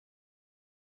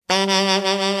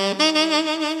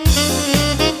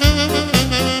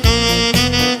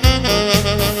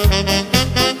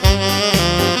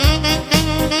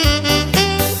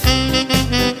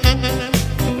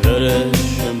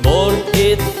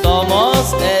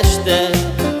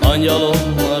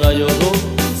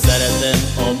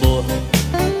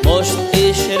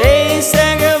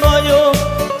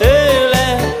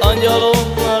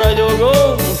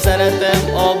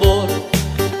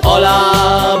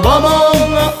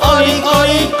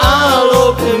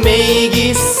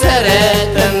mégis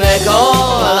szeretnek a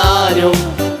lányom.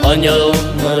 Angyalom,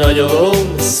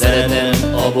 ragyogom,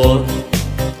 szeretem a bort.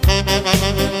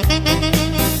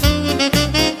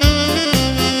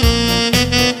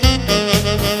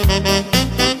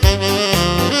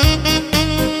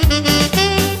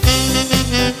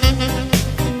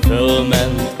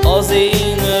 Fölment az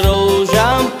én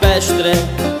rózsám Pestre,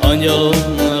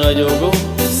 angyalom, ragyogom,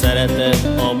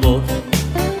 szeretem a bort.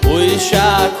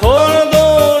 Újsághordó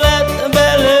lett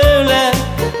belőle,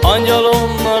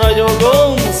 angyalom,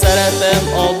 ragyogom, szeretem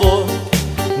a bort.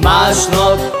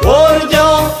 Másnap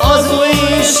hordja az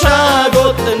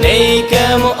újságot,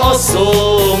 nékem a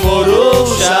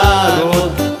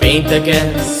szomorúságot.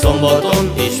 Pénteken,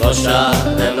 szombaton és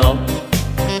vasárnap.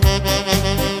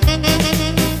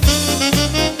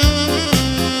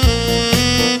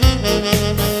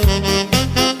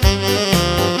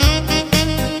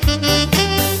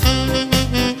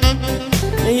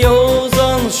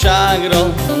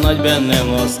 Józanságra nagy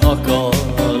bennem az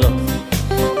akarat.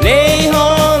 Néha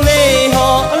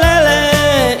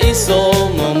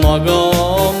iszom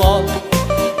magamat.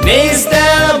 Nézd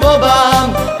el,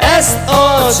 babám, ezt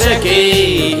a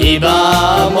csekély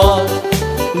hibámat.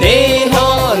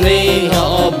 Néha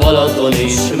a Balaton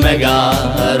is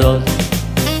megárad.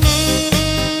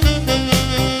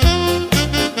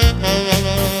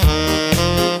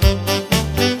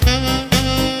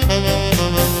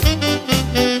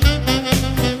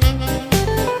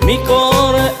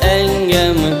 Mikor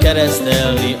engem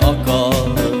keresztelni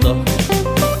akartak,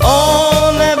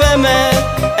 a nevemet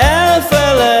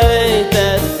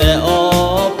elfelejtette a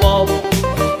pap.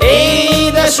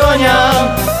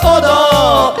 Édesanyám oda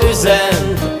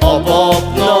üzen a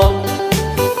papnak,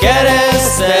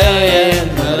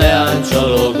 kereszteljen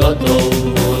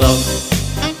leánycsalogatónak.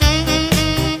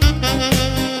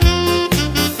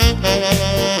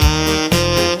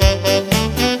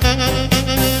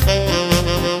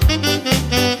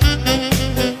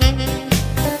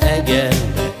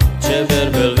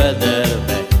 Csöbörből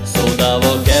vederbe,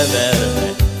 szódával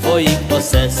keverve folyik a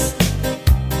szesz.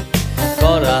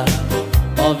 Karátom,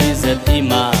 a vizet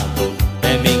imádom,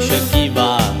 de mégsem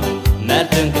kívánom, mert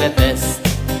tönkre tesz.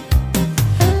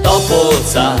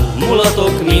 Tapolcán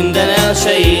mulatok minden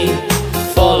elsején,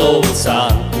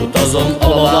 Falócán utazom a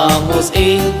babámhoz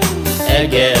én.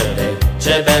 Egerbe,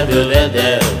 Csöbörből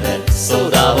vederbe,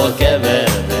 szódával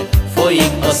keverve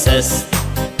folyik a szesz.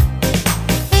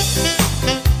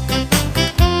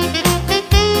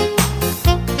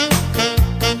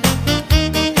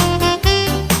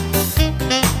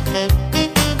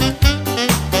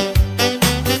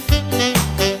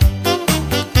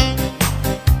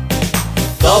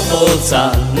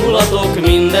 Tapolcán mulatok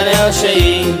minden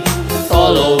elsején,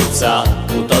 Falócán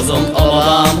utazom a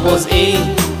babámhoz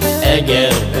én.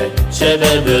 Egerbe,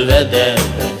 Csöbörből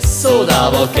vederbe,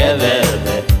 szódával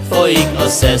keverve folyik a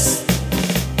szesz.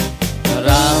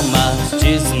 Rámás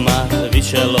csizmát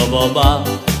visel a babám,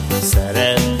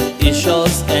 szeret is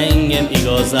az engem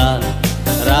igazán.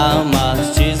 Rámás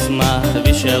csizmát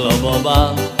visel a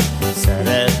babám,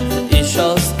 szeret is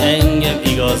az engem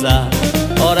igazán.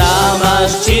 A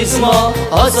rámás csizma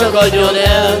hadd szakadjon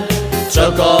el,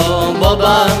 csak a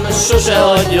babám sose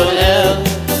hagyjon el.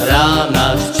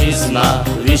 Rámás csizmát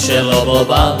visel a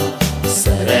babám,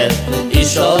 szeret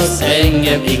is az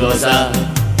engem igazán.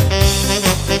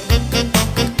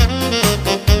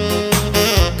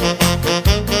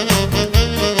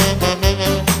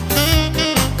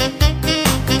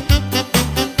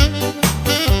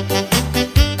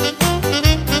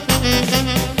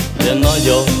 De nagy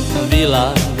a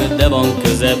világ, de van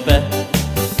közepe,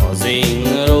 az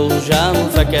én rózsám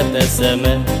fekete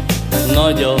szeme.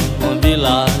 Nagy a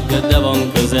világ, de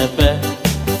van közepe,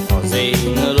 az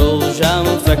én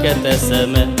rózsám fekete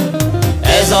szeme.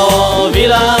 Ez a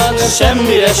világ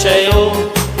semmire se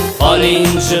jó, ha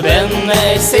nincs benne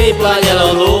egy szép lány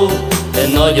elaló. De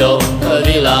nagy a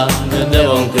világ, de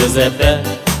van közepe,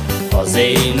 az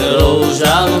én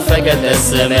rózsám fekete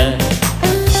szeme.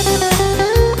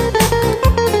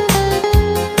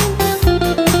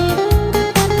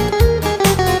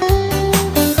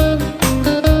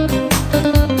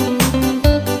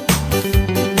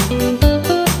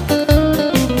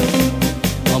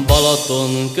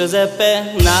 Balaton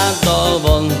közepe náddal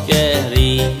van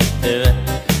kerítve,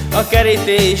 a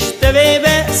kerítés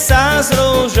tevébe 100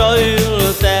 rózsa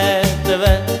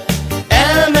ültetve.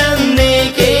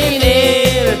 Elmennék én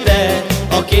érte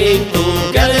a két tó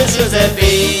kellős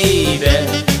közepébe,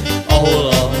 ahol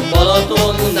a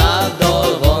Balaton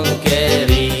náddal van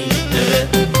kerítve.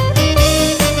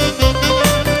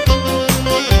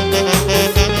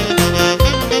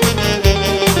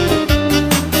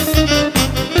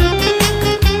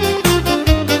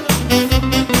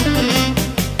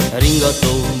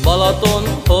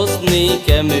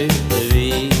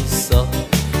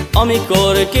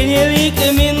 amikor kinyílik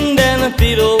minden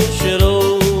piros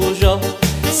rózsa.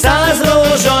 100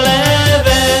 rózsa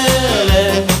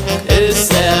levele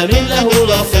ősszel mind lehull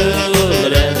a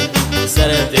földre.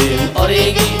 Szeretém a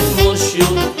régi, most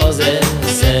jut az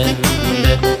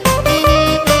eszembe.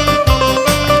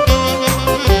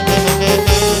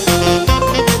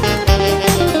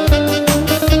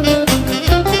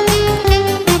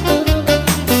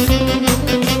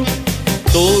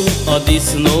 A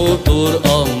disznótor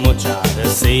a mocsár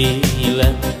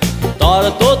széle.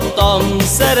 Tartottam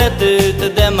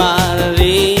szeretőt, de már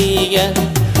régen.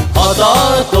 Ha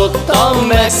tartottam,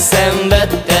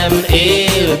 megszenvedtem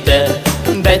érte.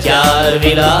 Betyár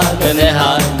világ, ne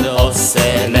hagyd a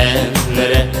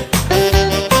szememre.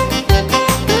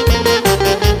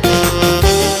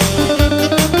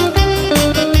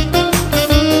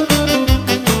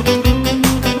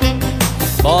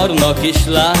 Barna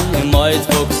kislány, majd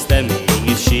fogsz te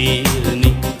még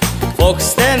sírni.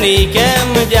 Fogsz te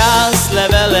nékem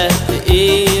gyászlevelet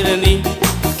írni.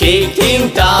 Kék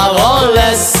tintával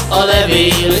lesz a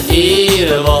levél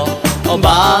írva, a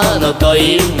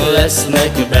bánataim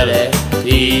lesznek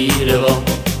beleírva.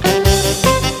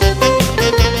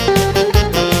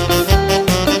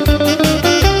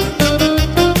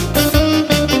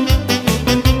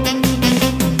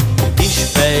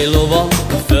 Kisfejlova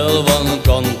föl van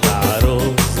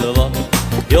kantározva,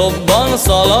 jobban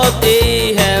szalad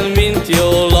éhen, mint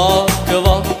jól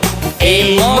lakva.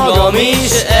 Én magam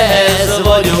is ehhez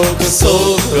vagyok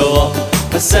szokva,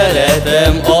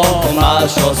 szeretem a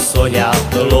más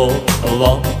asszonyát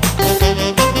lóva.